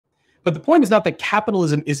But the point is not that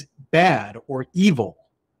capitalism is bad or evil.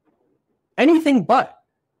 Anything but.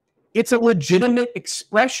 It's a legitimate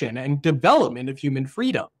expression and development of human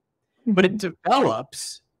freedom. But it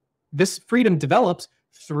develops, this freedom develops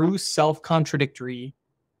through self-contradictory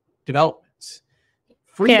developments.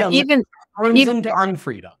 Freedom turns into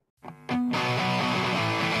unfreedom.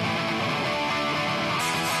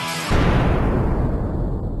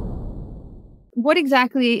 What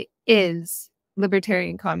exactly is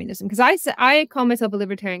libertarian communism? Because I call myself a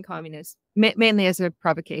libertarian communist, mainly as a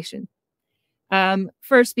provocation.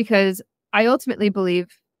 First, because I ultimately believe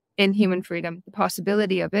in human freedom, the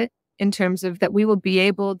possibility of it, in terms of that we will be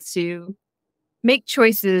able to make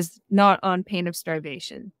choices not on pain of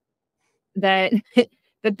starvation. That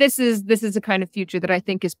this is a kind of future that I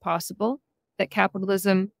think is possible, that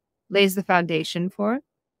capitalism lays the foundation for,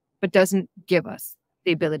 but doesn't give us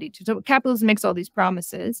the ability to. So capitalism makes all these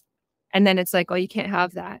promises, and then it's like, oh, you can't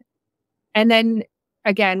have that. And then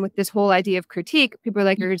again, with this whole idea of critique, people are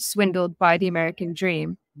like, you're swindled by the American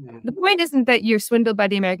dream. The point isn't that you're swindled by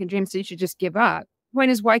the American dream, so you should just give up. The point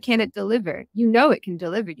is, why can't it deliver? You know it can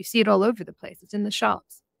deliver. You see it all over the place. It's in the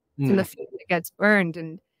shops. It's in the food that gets burned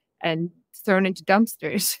and thrown into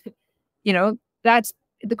dumpsters. You know, that's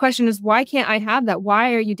the question is, why can't I have that?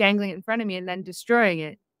 Why are you dangling it in front of me and then destroying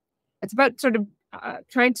it? It's about sort of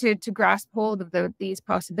trying to grasp hold of these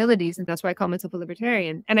possibilities. And that's why I call myself a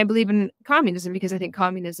libertarian. And I believe in communism because I think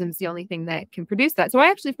communism is the only thing that can produce that. So I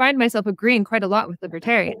actually find myself agreeing quite a lot with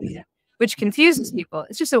libertarians, which confuses people.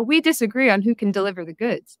 It's just that we disagree on who can deliver the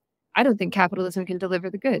goods. I don't think capitalism can deliver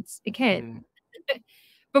the goods. It can't.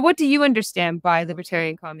 But what do you understand by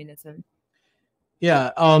libertarian communism?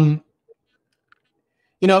 Yeah.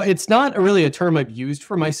 You know, it's not really a term I've used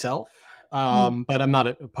for myself. But I'm not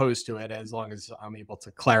opposed to it as long as I'm able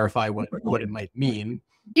to clarify what it might mean.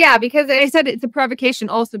 Yeah, because I said it's a provocation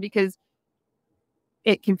also because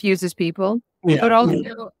it confuses people. Yeah. But also,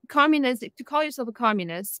 to call yourself a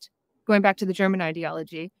communist, going back to the German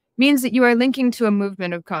ideology, means that you are linking to a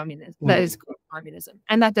movement of communism that is called communism,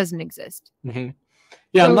 and that doesn't exist.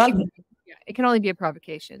 Yeah, so it can only be a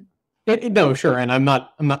provocation. No, sure, and I'm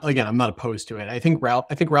not opposed to it. I think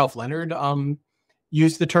Ralph Leonard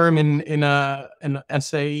used the term in an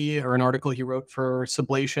essay or an article he wrote for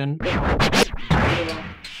Sublation.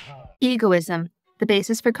 Egoism, the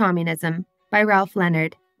Basis for Communism, by Ralph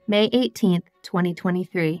Leonard, May 18th,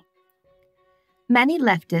 2023. Many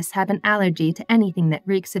leftists have an allergy to anything that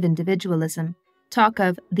reeks of individualism. Talk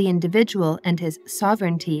of the individual and his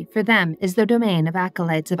sovereignty for them is the domain of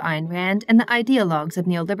acolytes of Ayn Rand and the ideologues of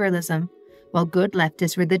neoliberalism, while good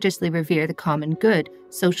leftists religiously revere the common good,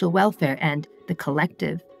 social welfare, and the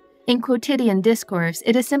collective. In quotidian discourse,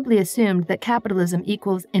 it is simply assumed that capitalism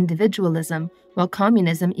equals individualism, while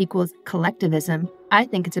communism equals collectivism. I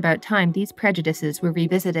think it's about time these prejudices were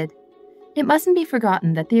revisited. It mustn't be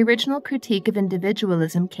forgotten that the original critique of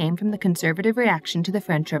individualism came from the conservative reaction to the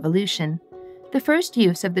French Revolution. The first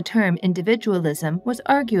use of the term individualism was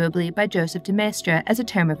arguably by Joseph de Maistre as a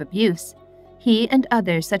term of abuse. He and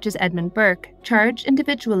others, such as Edmund Burke, charged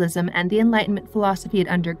individualism and the Enlightenment philosophy it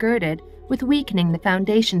undergirded with weakening the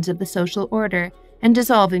foundations of the social order and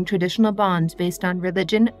dissolving traditional bonds based on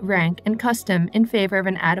religion, rank, and custom in favor of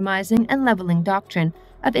an atomizing and leveling doctrine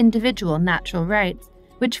of individual natural rights,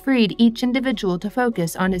 which freed each individual to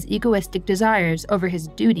focus on his egoistic desires over his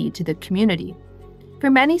duty to the community. For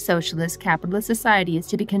many socialists, capitalist society is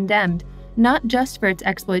to be condemned, not just for its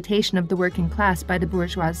exploitation of the working class by the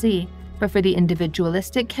bourgeoisie, but for the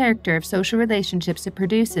individualistic character of social relationships it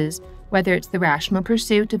produces, whether it's the rational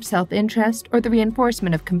pursuit of self-interest or the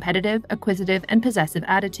reinforcement of competitive, acquisitive, and possessive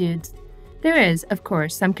attitudes. There is, of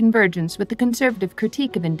course, some convergence with the conservative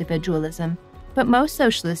critique of individualism, but most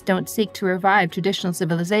socialists don't seek to revive traditional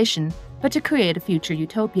civilization, but to create a future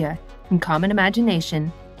utopia, in common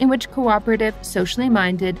imagination, in which cooperative, socially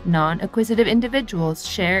minded, non-acquisitive individuals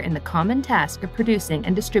share in the common task of producing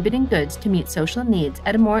and distributing goods to meet social needs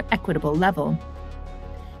at a more equitable level.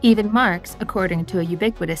 Even Marx, according to a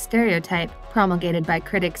ubiquitous stereotype promulgated by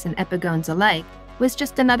critics and epigones alike, was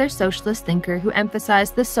just another socialist thinker who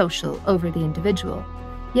emphasized the social over the individual.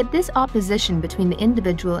 Yet this opposition between the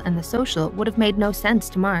individual and the social would have made no sense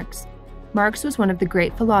to Marx. Marx was one of the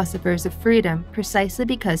great philosophers of freedom precisely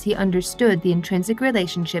because he understood the intrinsic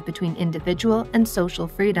relationship between individual and social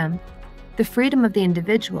freedom. The freedom of the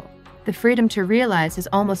individual, the freedom to realize his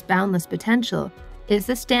almost boundless potential, is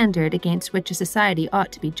the standard against which a society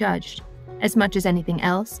ought to be judged. As much as anything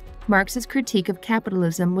else, Marx's critique of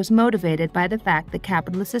capitalism was motivated by the fact that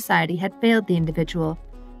capitalist society had failed the individual.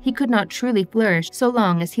 He could not truly flourish so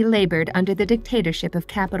long as he labored under the dictatorship of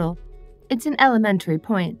capital. It's an elementary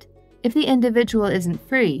point. If the individual isn't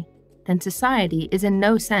free, then society is in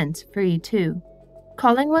no sense free too.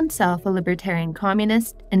 Calling oneself a libertarian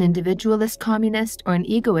communist, an individualist communist, or an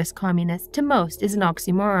egoist communist to most is an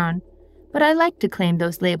oxymoron, but I like to claim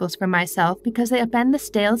those labels for myself because they upend the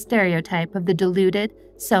stale stereotype of the deluded,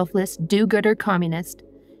 selfless, do-gooder communist.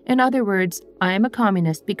 In other words, I am a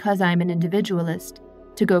communist because I am an individualist.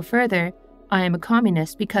 To go further, I am a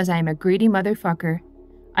communist because I am a greedy motherfucker.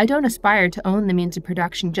 I don't aspire to own the means of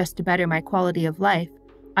production just to better my quality of life.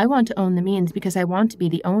 I want to own the means because I want to be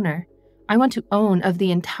the owner. I want to own of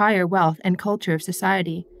the entire wealth and culture of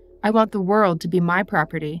society. I want the world to be my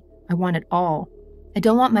property. I want it all. I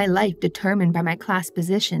don't want my life determined by my class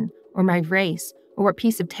position, or my race, or what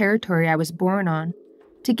piece of territory I was born on.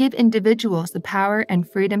 To give individuals the power and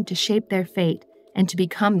freedom to shape their fate and to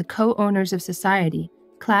become the co-owners of society,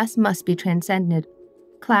 class must be transcended.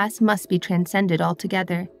 Class must be transcended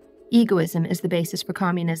altogether. Egoism is the basis for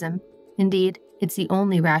communism. Indeed, it's the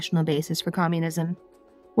only rational basis for communism.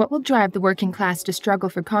 What will drive the working class to struggle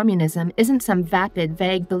for communism isn't some vapid,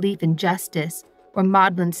 vague belief in justice or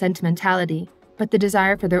maudlin sentimentality, but the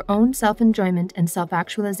desire for their own self-enjoyment and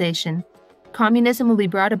self-actualization. Communism will be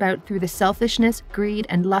brought about through the selfishness, greed,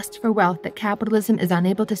 and lust for wealth that capitalism is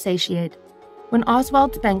unable to satiate. When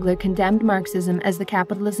Oswald Spengler condemned Marxism as the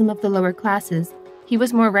capitalism of the lower classes, he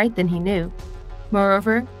was more right than he knew.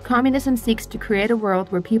 Moreover, communism seeks to create a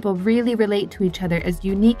world where people really relate to each other as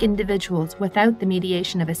unique individuals without the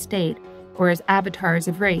mediation of a state, or as avatars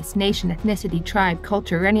of race, nation, ethnicity, tribe,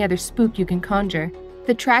 culture, or any other spook you can conjure.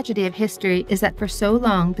 The tragedy of history is that for so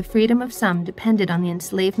long the freedom of some depended on the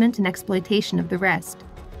enslavement and exploitation of the rest.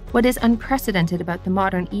 What is unprecedented about the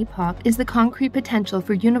modern epoch is the concrete potential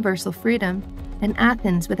for universal freedom, an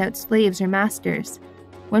Athens without slaves or masters.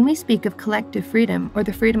 When we speak of collective freedom or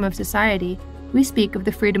the freedom of society, we speak of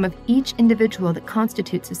the freedom of each individual that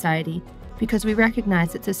constitutes society, because we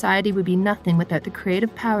recognize that society would be nothing without the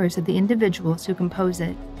creative powers of the individuals who compose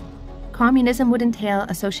it. Communism would entail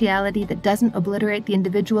a sociality that doesn't obliterate the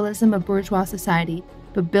individualism of bourgeois society,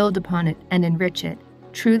 but build upon it and enrich it.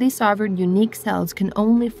 Truly sovereign, unique selves can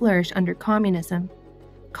only flourish under communism.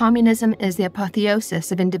 Communism is the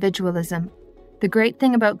apotheosis of individualism. The great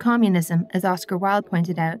thing about communism, as Oscar Wilde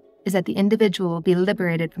pointed out, is that the individual will be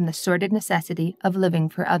liberated from the sordid necessity of living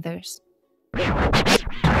for others.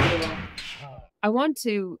 I want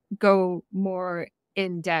to go more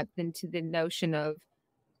in depth into the notion of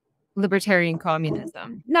libertarian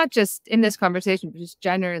communism, not just in this conversation, but just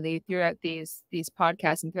generally throughout these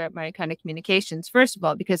podcasts and throughout my kind of communications. First of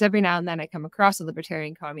all, because every now and then I come across a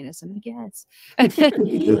libertarian communist, I'm like, yes.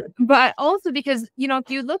 But also because, you know, if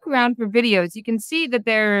you look around for videos, you can see that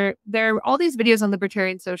there are all these videos on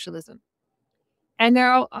libertarian socialism. And there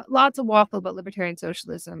are lots of waffle about libertarian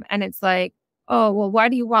socialism. And it's like, oh, well, why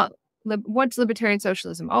do you want what's libertarian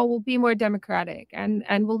socialism? Oh, we'll be more democratic and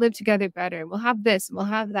we'll live together better. We'll have this and we'll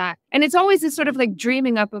have that. And it's always this sort of like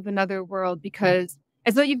dreaming up of another world, because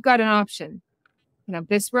as though you've got an option. You know,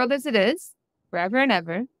 this world as it is, forever and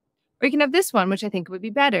ever, or you can have this one, which I think would be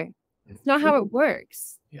better. It's not how it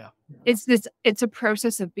works. Yeah. It's a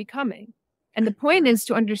process of becoming. And the point is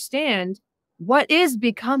to understand what is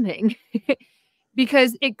becoming,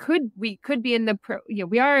 because we could be in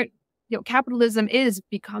the capitalism is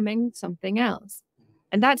becoming something else.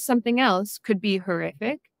 And that something else could be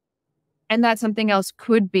horrific. And that something else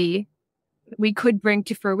we could bring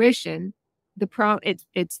to fruition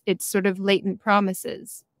it's sort of latent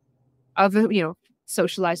promises of,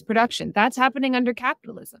 socialized production. That's happening under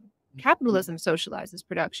capitalism. Capitalism socializes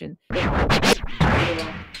production.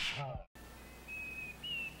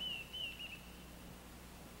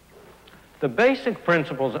 The basic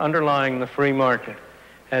principles underlying the free market,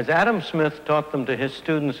 as Adam Smith taught them to his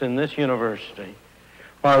students in this university,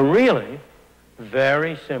 are really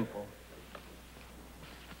very simple.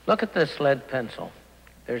 Look at this lead pencil.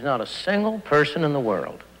 There's not a single person in the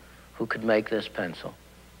world who could make this pencil.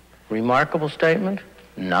 Remarkable statement?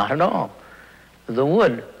 Not at all. The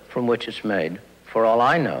wood from which it's made, for all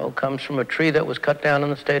I know, comes from a tree that was cut down in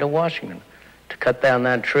the state of Washington. To cut down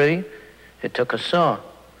that tree, it took a saw.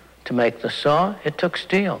 To make the saw, it took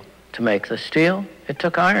steel. To make the steel, it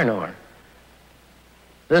took iron ore.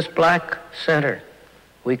 This black center,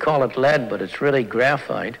 we call it lead, but it's really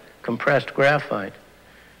graphite, compressed graphite.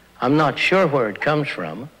 I'm not sure where it comes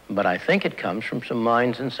from, but I think it comes from some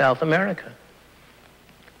mines in South America.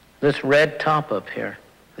 This red top up here,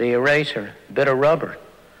 the eraser, bit of rubber,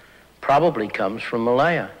 probably comes from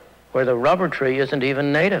Malaya, where the rubber tree isn't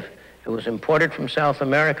even native. It was imported from South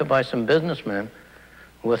America by some businessmen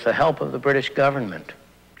with the help of the British government.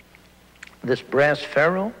 This brass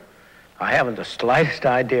ferrule, I haven't the slightest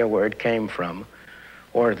idea where it came from,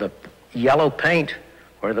 or the yellow paint,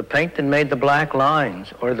 or the paint that made the black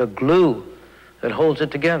lines, or the glue that holds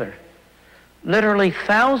it together. Literally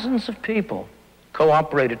thousands of people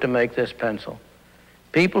cooperated to make this pencil.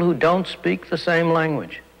 People who don't speak the same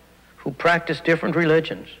language, who practice different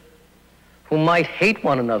religions, who might hate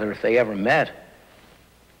one another if they ever met.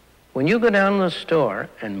 When you go down to the store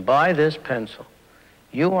and buy this pencil,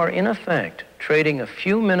 you are in effect trading a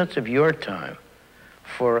few minutes of your time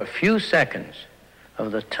for a few seconds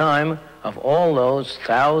of the time of all those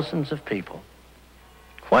thousands of people.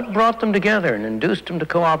 What brought them together and induced them to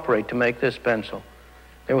cooperate to make this pencil?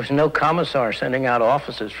 There was no commissar sending out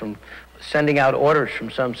orders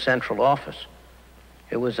from some central office.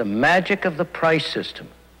 It was the magic of the price system,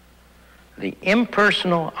 the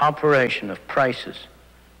impersonal operation of prices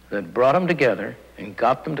that brought them together and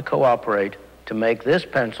got them to cooperate to make this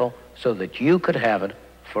pencil so that you could have it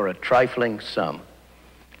for a trifling sum.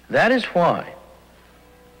 That is why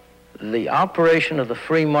the operation of the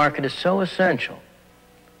free market is so essential,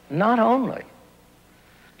 not only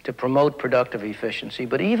to promote productive efficiency,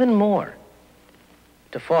 but even more,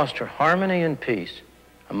 to foster harmony and peace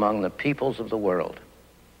among the peoples of the world.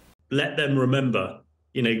 Let them remember,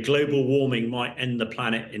 you know, global warming might end the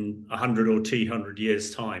planet in 100 or 200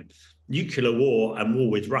 years' time. Nuclear war and war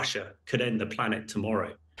with Russia could end the planet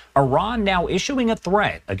tomorrow. Iran now issuing a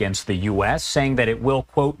threat against the U.S., saying that it will,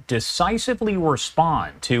 quote, decisively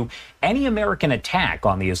respond to any American attack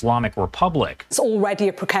on the Islamic Republic. It's already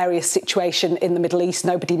a precarious situation in the Middle East.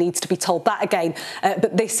 Nobody needs to be told that again.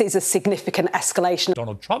 But this is a significant escalation.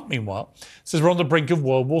 Donald Trump, meanwhile, says we're on the brink of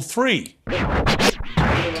World War III.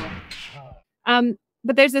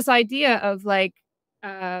 But there's this idea of like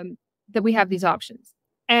that we have these options.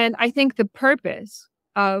 And I think the purpose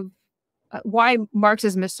of why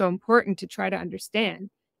Marxism is so important to try to understand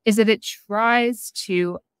is that it tries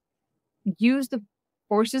to use the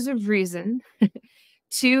forces of reason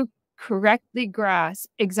to correctly grasp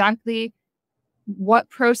exactly what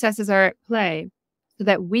processes are at play so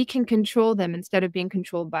that we can control them instead of being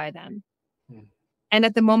controlled by them. And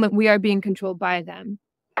at the moment, we are being controlled by them.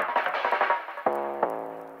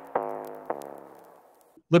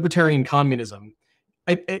 Libertarian communism.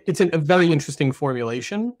 It's a very interesting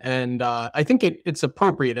formulation, and I think it's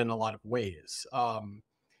appropriate in a lot of ways.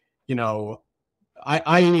 You know,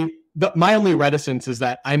 my only reticence is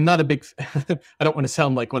that I'm not a big. I don't want to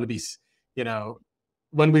sound like one of these. You know,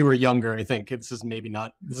 when we were younger, I think this is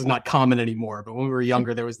not common anymore. But when we were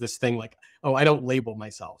younger, there was this thing like, oh, I don't label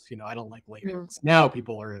myself. You know, I don't like labels. Now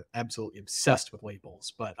people are absolutely obsessed with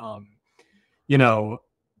labels, but you know.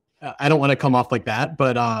 I don't want to come off like that,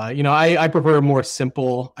 but you know, I prefer a more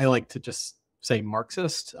simple. I like to just say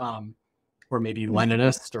Marxist, or maybe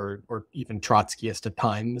Leninist, or even Trotskyist at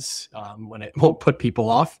times, when it won't put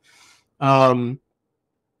people off.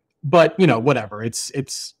 But you know, whatever.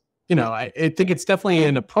 It's you know, I think it's definitely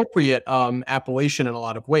an appropriate appellation in a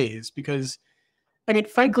lot of ways, because I mean,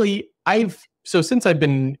 frankly, since I've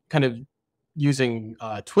been kind of using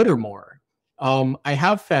Twitter more. I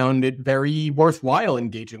have found it very worthwhile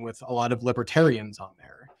engaging with a lot of libertarians on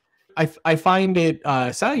there. I find it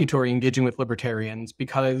salutary engaging with libertarians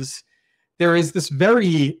because there is this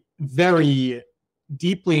very, very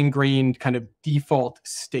deeply ingrained kind of default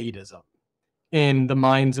statism in the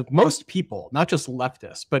minds of most people, not just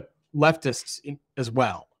leftists, but leftists as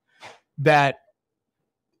well, that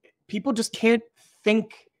people just can't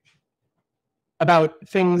think about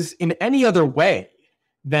things in any other way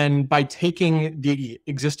than by taking the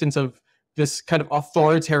existence of this kind of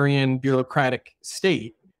authoritarian bureaucratic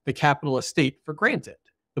state, the capitalist state, for granted,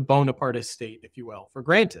 the Bonapartist state, if you will, for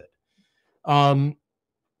granted.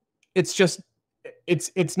 It's just,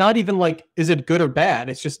 it's not even like, is it good or bad?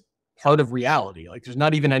 It's just part of reality. Like, there's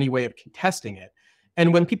not even any way of contesting it.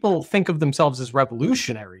 And when people think of themselves as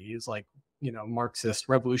revolutionaries, like, you know, Marxist,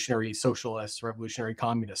 revolutionary socialists, revolutionary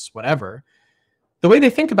communists, whatever, the way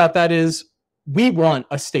they think about that is, we want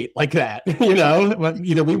a state like that, you know,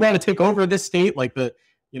 we want to take over this state like the,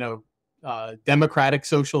 you know, democratic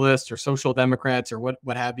socialists or social democrats or what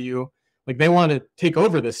have you. Like, they want to take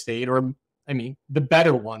over this state, or, I mean, the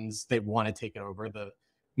better ones, they want to take it over.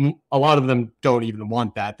 A lot of them don't even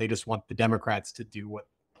want that. They just want the Democrats to do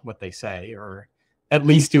what they say, or at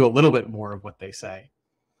least do a little bit more of what they say,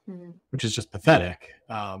 which is just pathetic.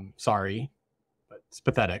 Sorry, but it's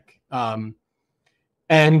pathetic.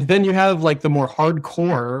 And then you have like the more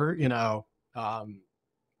hardcore, you know,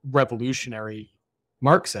 revolutionary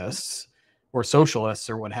Marxists or socialists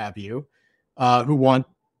or what have you, who want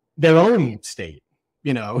their own state,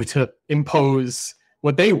 you know, to impose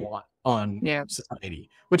what they want. on society,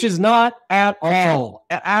 which is not at all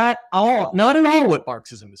what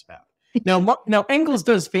Marxism is about. Now Engels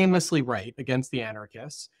does famously write against the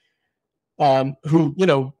anarchists, who, you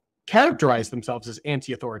know, characterize themselves as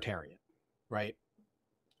anti-authoritarian, right?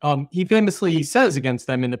 He famously says against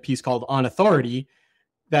them in a piece called On Authority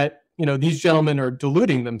that, you know, these gentlemen are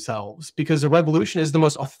deluding themselves because a revolution is the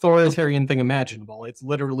most authoritarian thing imaginable. It's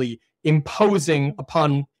literally imposing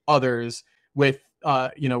upon others with,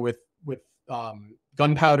 you know, with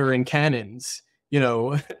gunpowder and cannons. You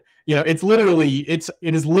know, it is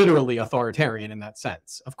literally authoritarian in that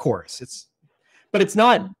sense. Of course, but it's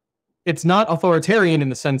not authoritarian in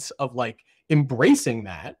the sense of like embracing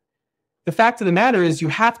that. The fact of the matter is you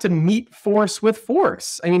have to meet force with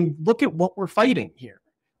force. I mean, look at what we're fighting here.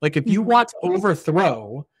 Like, if you want to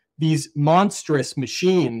overthrow these monstrous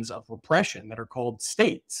machines of repression that are called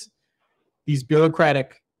states, these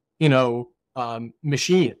bureaucratic, you know,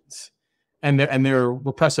 machines, and their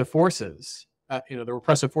repressive forces, you know, the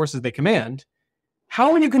repressive forces they command,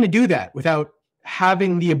 how are you going to do that without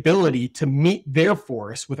having the ability to meet their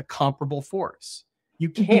force with a comparable force? You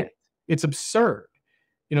can't. It's absurd.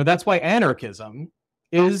 You know, that's why anarchism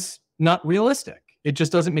is not realistic. It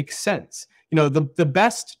just doesn't make sense. You know, the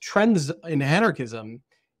best trends in anarchism,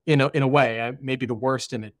 in a way, maybe the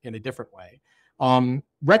worst in a different way,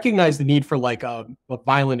 recognize the need for like a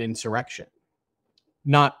violent insurrection.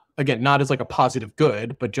 Not as like a positive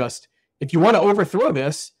good, but just if you want to overthrow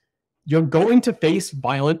this, you're going to face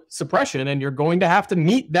violent suppression, and you're going to have to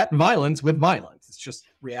meet that violence with violence. It's just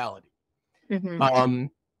reality.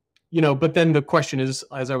 You know, but then the question is,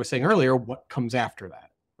 as I was saying earlier, what comes after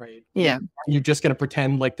that, right? Yeah. You're just going to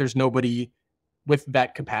pretend like there's nobody with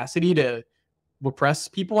that capacity to repress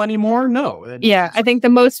people anymore? No. Yeah, I think the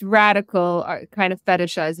most radical are kind of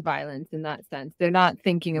fetishize violence in that sense. They're not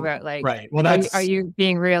thinking about like, right. Well, are you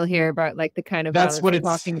being real here about like the kind of that's violence what you're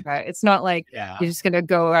talking about? It's not like you're just going to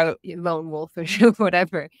go out lone wolfish or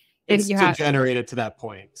whatever. It's degenerated to that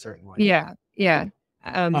point, certainly. Yeah. You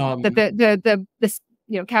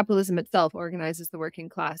know, capitalism itself organizes the working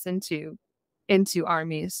class into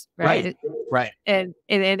armies, right? Right. And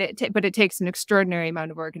but it takes an extraordinary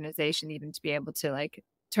amount of organization even to be able to like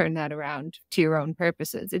turn that around to your own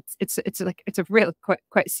purposes. It's a real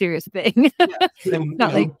quite serious thing.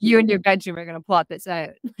 Not like you in your bedroom are going to plot this out.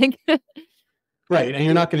 Like, right, and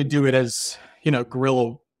you're not going to do it as, you know,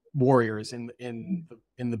 guerrilla warriors in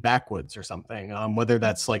the backwoods or something, whether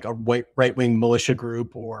that's like a right-wing militia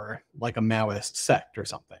group or like a Maoist sect or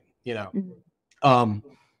something, you know.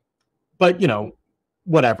 But, you know,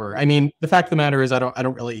 whatever. I mean, the fact of the matter is I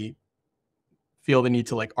don't really feel the need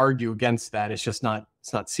to like argue against that. It's just not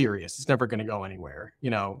serious. It's never going to go anywhere,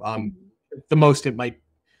 you know. The most it might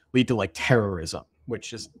lead to like terrorism,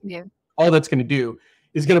 which is all that's going to do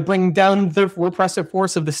is going to bring down the repressive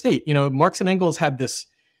force of the state. You know, Marx and Engels had this.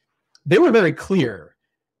 They were very clear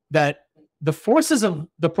that the forces of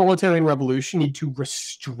the proletarian revolution need to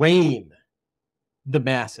restrain the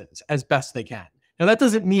masses as best they can. Now, that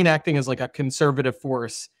doesn't mean acting as like a conservative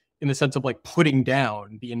force in the sense of like putting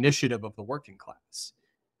down the initiative of the working class.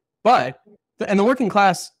 But, and the working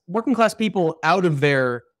class people, out of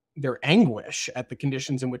their anguish at the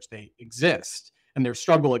conditions in which they exist and their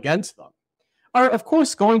struggle against them, are of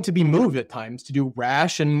course going to be moved at times to do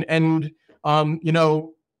rash and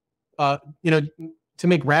to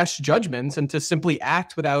make rash judgments and to simply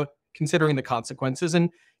act without considering the consequences.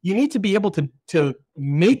 And you need to be able to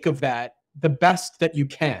make of that the best that you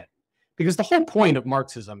can, because the whole point of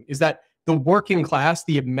Marxism is that the working class,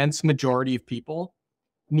 the immense majority of people,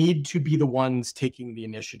 need to be the ones taking the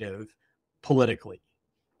initiative politically.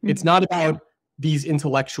 It's not about these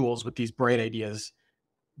intellectuals with these bright ideas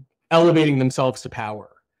elevating themselves to power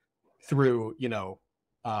through, you know,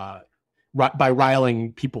 by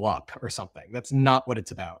riling people up or something. That's not what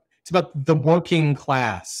it's about. It's about the working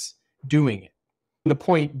class doing it. The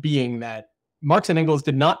point being that Marx and Engels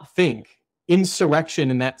did not think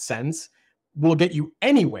insurrection in that sense will get you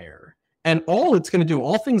anywhere. And all it's going to do,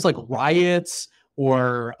 all things like riots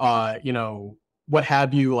or, what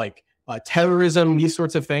have you, like terrorism, these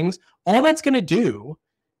sorts of things, all that's going to do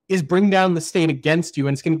is bring down the state against you.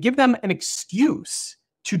 And it's going to give them an excuse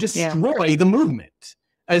to destroy the movement.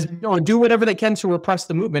 As you know, do whatever they can to repress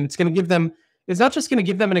the movement. It's going to give them, it's not just going to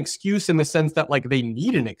give them an excuse in the sense that like they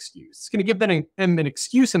need an excuse. It's going to give them an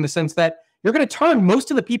excuse in the sense that you're going to turn most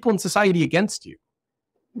of the people in society against you.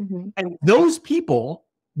 And those people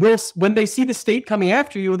will, when they see the state coming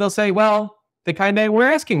after you, they'll say, well, they kind of were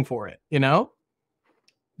asking for it, you know?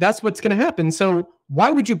 That's what's going to happen. So why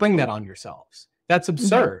would you bring that on yourselves? That's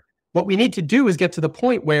absurd. What we need to do is get to the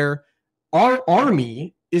point where our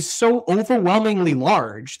army is so overwhelmingly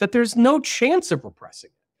large that there's no chance of repressing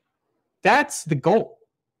it. That's the goal.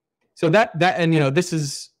 So and this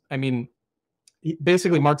is, I mean,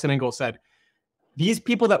 basically Marx and Engels said, these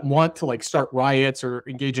people that want to like start riots or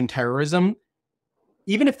engage in terrorism,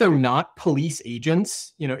 even if they're not police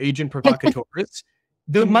agents, agent provocateurs,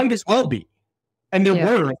 they might as well be. And there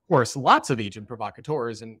were, of course, lots of agent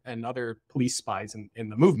provocateurs and other police spies in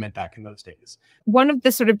the movement back in those days. One of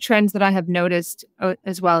the sort of trends that I have noticed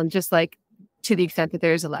as well, and just like to the extent that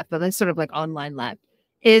there is a left, but that's sort of like online left,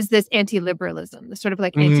 is this anti-liberalism, the sort of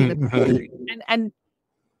like anti-liberalism. And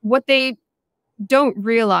what they don't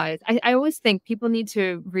realize, I always think people need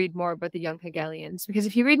to read more about the young Hegelians, because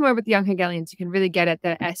if you read more about the young Hegelians, you can really get at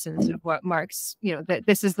the essence of what Marx, that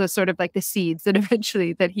this is the sort of like the seeds that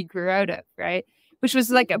eventually that he grew out of, right? Which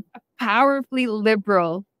was like a powerfully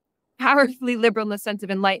liberal in the sense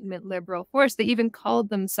of Enlightenment liberal force. They even called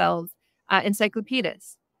themselves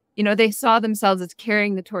encyclopedists. They saw themselves as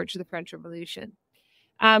carrying the torch of the French Revolution.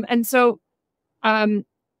 And so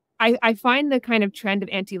I find the kind of trend of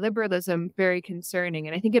anti-liberalism very concerning.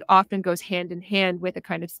 And I think it often goes hand in hand with a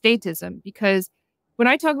kind of statism, because when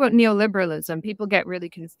I talk about neoliberalism, people get really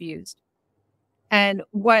confused. And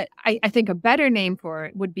what I think a better name for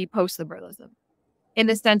it would be post-liberalism, in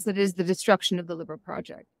the sense that it is the destruction of the liberal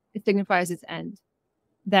project. It signifies its end.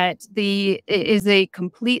 That it is a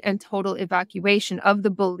complete and total evacuation of the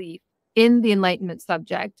belief in the Enlightenment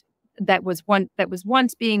subject that was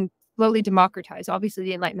once being slowly democratized. Obviously,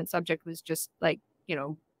 the Enlightenment subject was just like,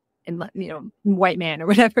 white man or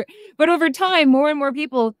whatever. But over time, more and more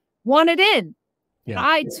people wanted in. Yeah.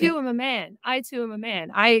 I too am a man.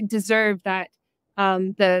 I deserve that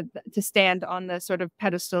to stand on the sort of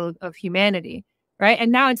pedestal of humanity. Right.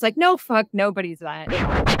 And now it's like, no, fuck, nobody's that.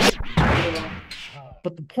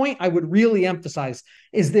 But the point I would really emphasize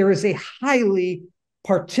is there is a highly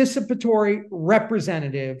participatory,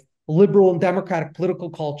 representative, liberal and democratic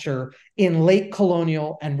political culture in late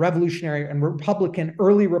colonial and revolutionary and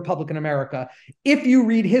early Republican America. If you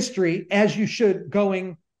read history, as you should,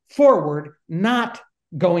 going forward, not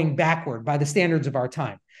going backward by the standards of our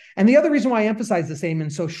time. And the other reason why I emphasize the same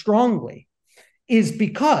and so strongly is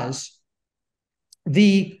because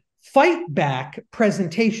the fight back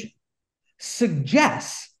presentation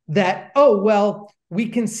suggests that, we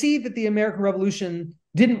can see that the American Revolution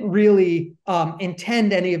didn't really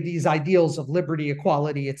intend any of these ideals of liberty,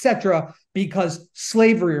 equality, etc., because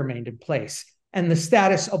slavery remained in place and the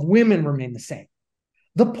status of women remained the same.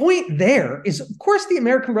 The point there is, of course, the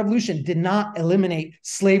American Revolution did not eliminate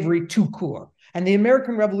slavery tout court, and the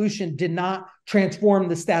American Revolution did not transform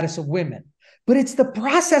the status of women. But it's the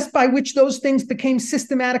process by which those things became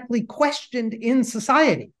systematically questioned in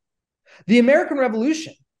society. The American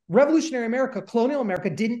Revolution, revolutionary America, colonial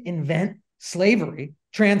America, didn't invent slavery,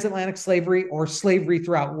 transatlantic slavery, or slavery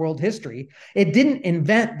throughout world history. It didn't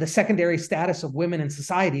invent the secondary status of women in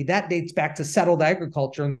society. That dates back to settled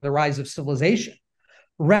agriculture and the rise of civilization.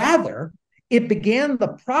 Rather, it began the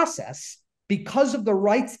process because of the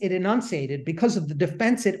rights it enunciated, because of the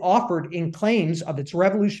defense it offered in claims of its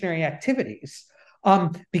revolutionary activities,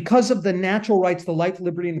 because of the natural rights, the life,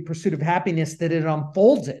 liberty, and the pursuit of happiness that it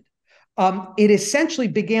unfolded. It essentially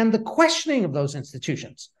began the questioning of those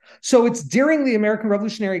institutions. So it's during the American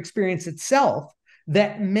revolutionary experience itself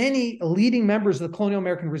that many leading members of the colonial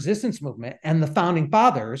American resistance movement and the founding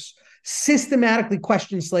fathers systematically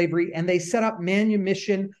questioned slavery, and they set up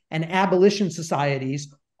manumission and abolition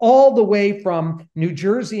societies all the way from New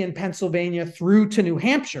Jersey and Pennsylvania through to New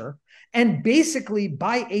Hampshire. And basically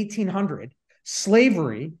by 1800,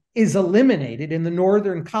 slavery is eliminated in the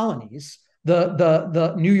northern colonies,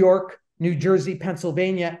 the New York, New Jersey,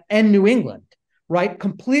 Pennsylvania, and New England, right?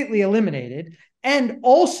 Completely eliminated. And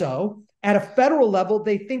also at a federal level,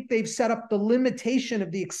 they think they've set up the limitation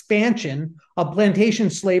of the expansion of plantation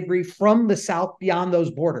slavery from the South beyond those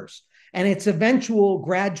borders, and its eventual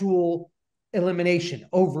gradual elimination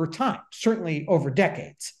over time, certainly over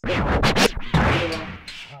decades.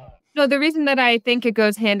 No, the reason that I think it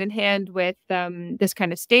goes hand in hand with this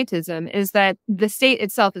kind of statism is that the state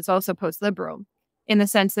itself is also post-liberal in the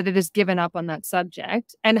sense that it has given up on that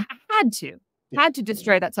subject and had to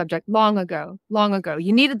destroy that subject long ago.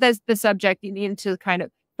 You needed the subject, you needed to kind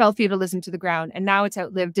of fell feudalism to the ground, and now it's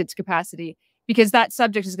outlived its capacity because that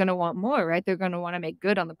subject is going to want more, right? They're going to want to make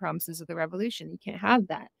good on the promises of the revolution. You can't have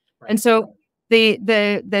that. Right. And so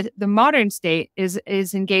the modern state is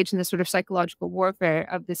engaged in this sort of psychological warfare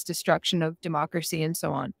of this destruction of democracy and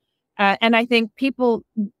so on. And I think people,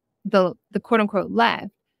 the quote unquote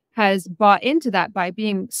left, has bought into that by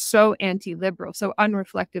being so anti-liberal, so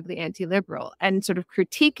unreflectively anti-liberal, and sort of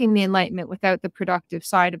critiquing the Enlightenment without the productive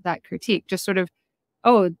side of that critique, just sort of,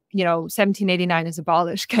 oh, 1789 is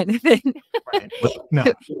abolished kind of thing. Right.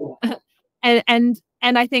 No. and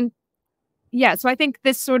I think, yeah, so I think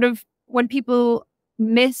this sort of, when people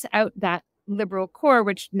miss out that liberal core,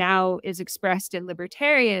 which now is expressed in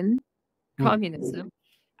libertarian communism,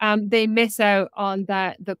 they miss out on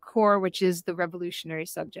the core, which is the revolutionary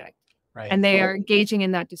subject. Right. And they are engaging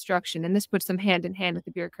in that destruction. And this puts them hand in hand with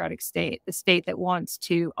the bureaucratic state, the state that wants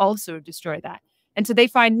to also destroy that. And so they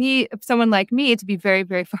find someone like me, to be very,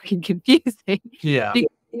 very fucking confusing. Yeah.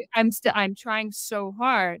 I'm trying so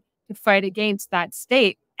hard to fight against that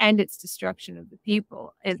state and its destruction of the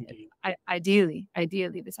people. And ideally,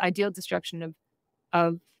 this ideal destruction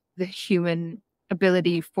of the human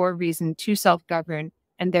ability for reason to self-govern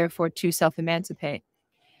and therefore to self-emancipate.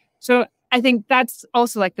 So I think that's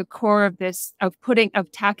also like the core of this, of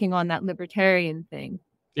tacking on that libertarian thing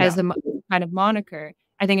as a kind of moniker.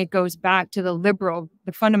 I think it goes back to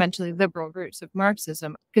the fundamentally liberal roots of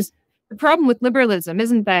Marxism. Because the problem with liberalism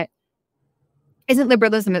isn't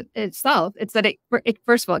liberalism itself. It's that it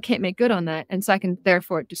first of all, it can't make good on that. And second,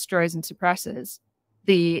 therefore, it destroys and suppresses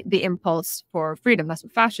the impulse for freedom. That's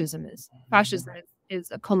what fascism is. Fascism is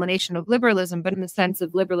a culmination of liberalism, but in the sense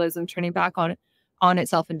of liberalism turning back on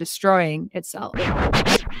itself and destroying itself.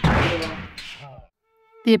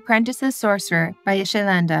 The Apprentice's Sorcerer by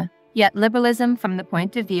Yeshelanda. Yet liberalism, from the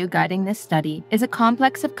point of view guiding this study, is a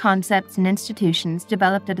complex of concepts and institutions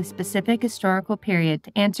developed at a specific historical period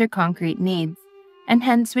to answer concrete needs, and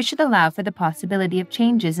hence we should allow for the possibility of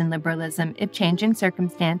changes in liberalism if changing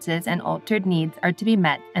circumstances and altered needs are to be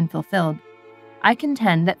met and fulfilled. I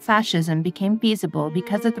contend that fascism became feasible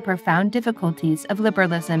because of the profound difficulties of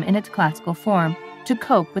liberalism in its classical form to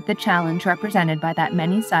cope with the challenge represented by that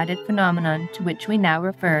many-sided phenomenon to which we now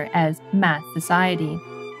refer as mass society.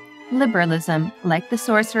 Liberalism, like the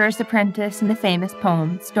Sorcerer's Apprentice in the famous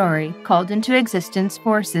poem Story, called into existence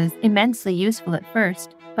forces immensely useful at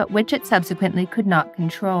first, but which it subsequently could not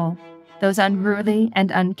control. Those unruly and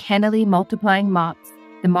uncannily multiplying mops,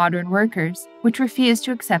 the modern workers, which refused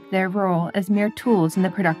to accept their role as mere tools in the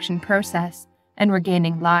production process, and were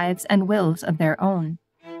gaining lives and wills of their own.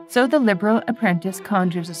 So the liberal apprentice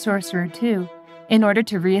conjures a sorcerer too, in order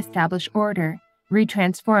to re-establish order,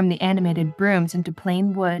 re-transform the animated brooms into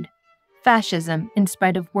plain wood. Fascism, in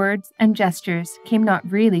spite of words and gestures, came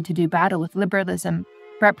not really to do battle with liberalism,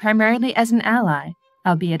 but primarily as an ally,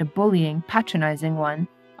 albeit a bullying, patronizing one,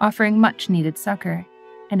 offering much-needed succor,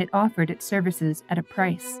 and it offered its services at a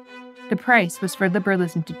price. The price was for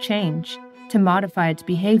liberalism to change, to modify its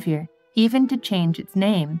behavior, even to change its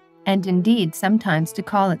name, and indeed sometimes to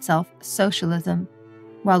call itself socialism.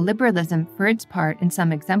 While liberalism, for its part in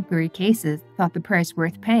some exemplary cases, thought the price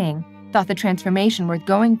worth paying, thought the transformation worth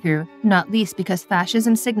going through, not least because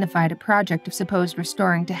fascism signified a project of supposed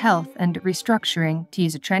restoring to health and restructuring, to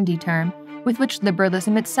use a trendy term, with which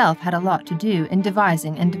liberalism itself had a lot to do in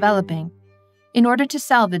devising and developing. In order to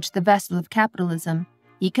salvage the vessel of capitalism,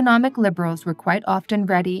 economic liberals were quite often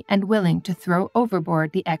ready and willing to throw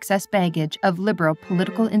overboard the excess baggage of liberal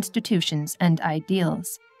political institutions and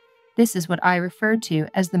ideals. This is what I refer to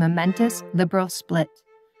as the momentous liberal split,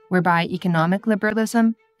 whereby economic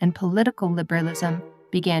liberalism and political liberalism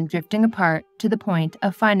began drifting apart to the point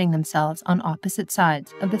of finding themselves on opposite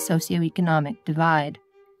sides of the socioeconomic divide.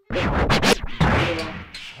 I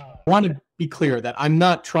want to be clear that I'm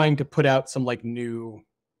not trying to put out some new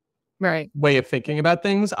way of thinking about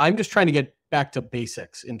things. I'm just trying to get back to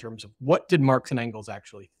basics in terms of what did Marx and Engels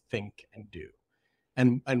actually think and do,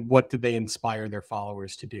 and what did they inspire their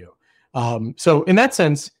followers to do. So in that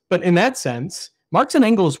sense, Marx and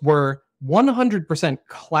Engels were 100%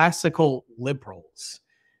 classical liberals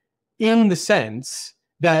in the sense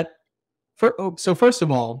that, first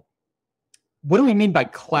of all, what do we mean by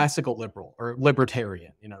classical liberal or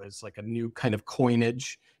libertarian? There's a new kind of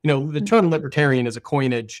coinage. The term libertarian is a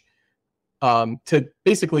coinage to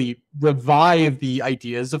basically revive the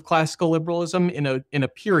ideas of classical liberalism in a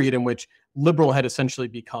period in which liberal had essentially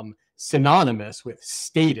become synonymous with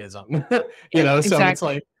statism. Exactly. So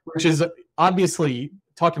it's which is obviously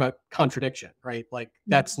talking about contradiction, right?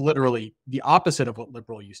 That's literally the opposite of what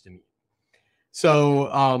liberal used to mean.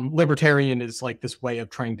 So libertarian is this way of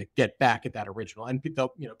trying to get back at that original. And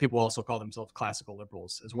people also call themselves classical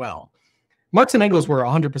liberals as well. Marx and Engels were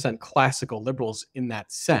 100% classical liberals in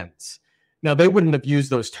that sense. Now, they wouldn't have used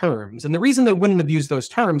those terms. And the reason they wouldn't have used those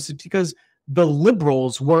terms is because the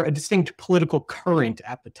liberals were a distinct political current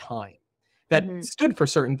at the time. that stood for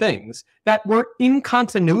certain things that were in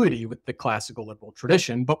continuity with the classical liberal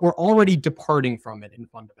tradition, but were already departing from it in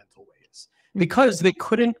fundamental ways because they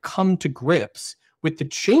couldn't come to grips with the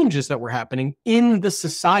changes that were happening in the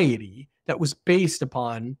society that was based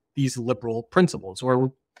upon these liberal principles,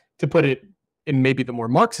 or to put it in maybe the more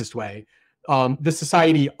Marxist way, the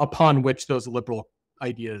society upon which those liberal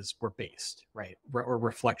ideas were based, right? Or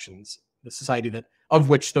reflections, the society that of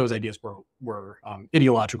which those ideas were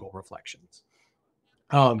ideological reflections.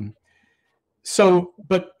 But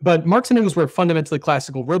Marx and Engels were fundamentally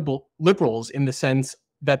classical liberals in the sense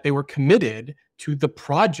that they were committed to the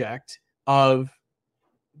project of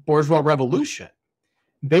bourgeois revolution.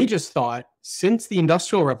 They just thought, since the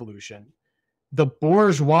Industrial Revolution, the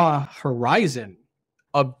bourgeois horizon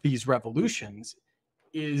of these revolutions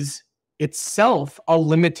is itself a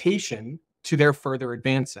limitation to their further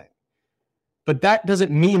advancing. But that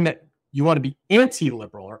doesn't mean that you want to be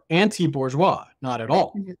anti-liberal or anti-bourgeois, not at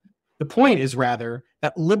all. The point is rather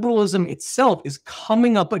that liberalism itself is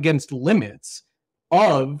coming up against limits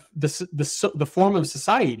of the form of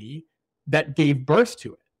society that gave birth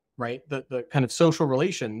to it, right? The kind of social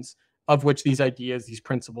relations of which these ideas, these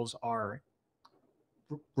principles are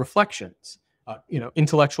reflections,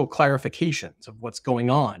 intellectual clarifications of what's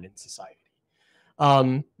going on in society.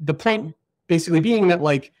 The point basically being that,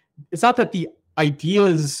 like, it's not that the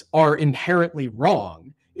ideas are inherently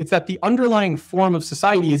wrong. It's that the underlying form of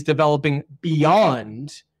society is developing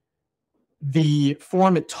beyond the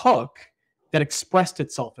form it took that expressed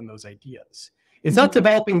itself in those ideas. It's not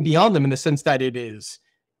developing beyond them in the sense that it is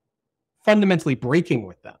fundamentally breaking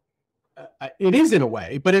with them. It is in a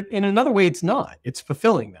way, but in another way, it's not. It's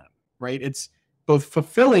fulfilling them, right? It's both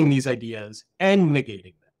fulfilling these ideas and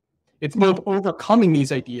negating them. It's both overcoming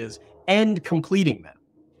these ideas and completing them.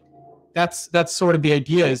 That's sort of the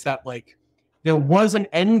idea, is that, like, there was an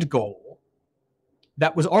end goal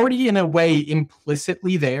that was already in a way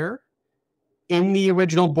implicitly there in the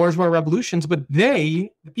original bourgeois revolutions, but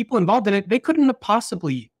the people involved in it, they couldn't have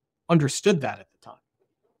possibly understood that at the time.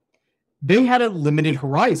 They had a limited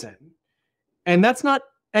horizon, and that's not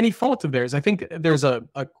any fault of theirs. I think there's a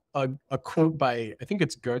quote by, I think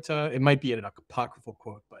it's Goethe. It might be an apocryphal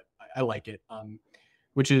quote, but I like it,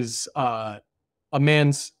 which is a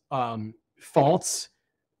man's faults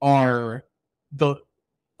are the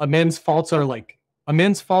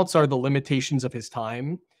limitations of his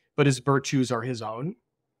time, but his virtues are his own,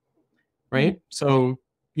 right? So,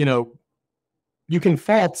 you can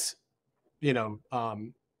fault,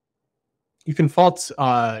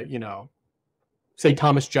 say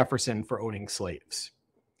Thomas Jefferson for owning slaves.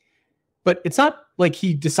 But it's not like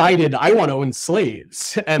he decided, I want to own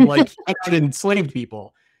slaves, and like he enslaved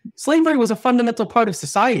people. Slavery was a fundamental part of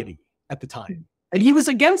society at the time, and he was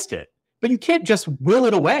against it. But you can't just will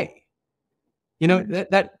it away.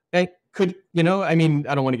 That could, I mean,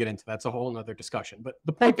 I don't want to get into that. That's a whole other discussion. But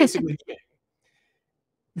the point basically being,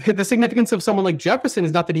 the significance of someone like Jefferson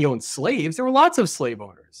is not that he owned slaves. There were lots of slave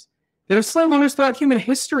owners. There are slave owners throughout human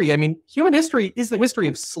history. I mean, human history is the history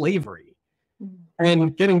of slavery.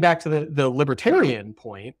 And getting back to the libertarian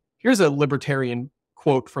point, here's a libertarian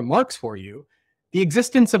quote from Marx for you. The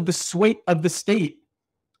existence of the state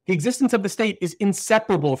is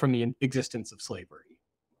inseparable from the existence of slavery.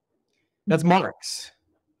 That's Marx.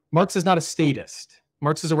 Marx is not a statist.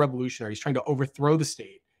 Marx is a revolutionary. He's trying to overthrow the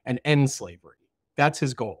state and end slavery. That's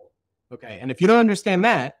his goal. Okay. And if you don't understand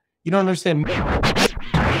that, you don't understand.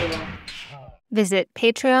 Visit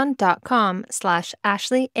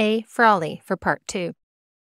patreon.com/Ashley A. Frawley for part 2.